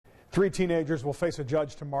Three teenagers will face a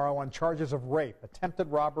judge tomorrow on charges of rape, attempted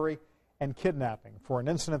robbery, and kidnapping for an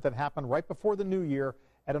incident that happened right before the new year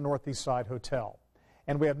at a Northeast Side hotel.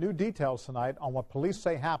 And we have new details tonight on what police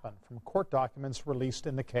say happened from court documents released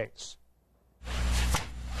in the case.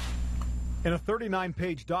 In a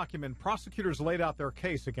 39-page document, prosecutors laid out their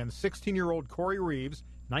case against 16-year-old Corey Reeves,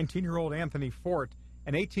 19-year-old Anthony Fort,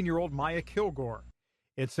 and 18-year-old Maya Kilgore.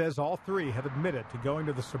 It says all three have admitted to going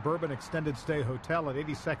to the suburban extended stay hotel at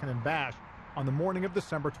 82nd and Bash on the morning of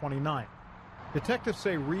December 29th. Detectives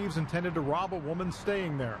say Reeves intended to rob a woman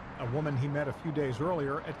staying there, a woman he met a few days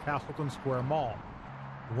earlier at Castleton Square Mall.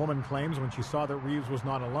 The woman claims when she saw that Reeves was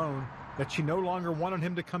not alone that she no longer wanted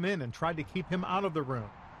him to come in and tried to keep him out of the room.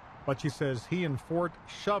 But she says he and Fort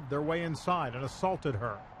shoved their way inside and assaulted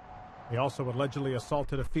her. They also allegedly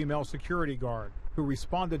assaulted a female security guard who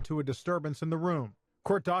responded to a disturbance in the room.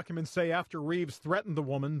 Court documents say after Reeves threatened the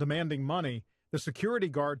woman, demanding money, the security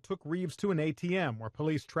guard took Reeves to an ATM where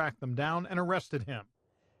police tracked them down and arrested him.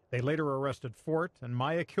 They later arrested Fort and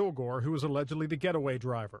Maya Kilgore, who was allegedly the getaway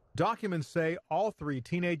driver. Documents say all three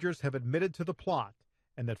teenagers have admitted to the plot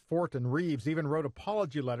and that Fort and Reeves even wrote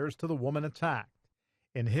apology letters to the woman attacked.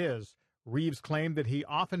 In his, Reeves claimed that he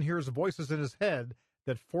often hears voices in his head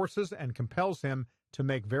that forces and compels him to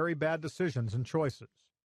make very bad decisions and choices.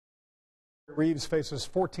 Reeves faces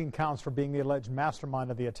 14 counts for being the alleged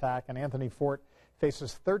mastermind of the attack, and Anthony Fort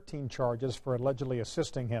faces 13 charges for allegedly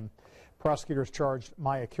assisting him. Prosecutors charged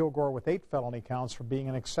Maya Kilgore with 8 felony counts for being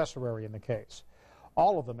an accessory in the case.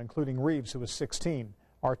 All of them, including Reeves, who was 16,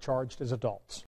 are charged as adults.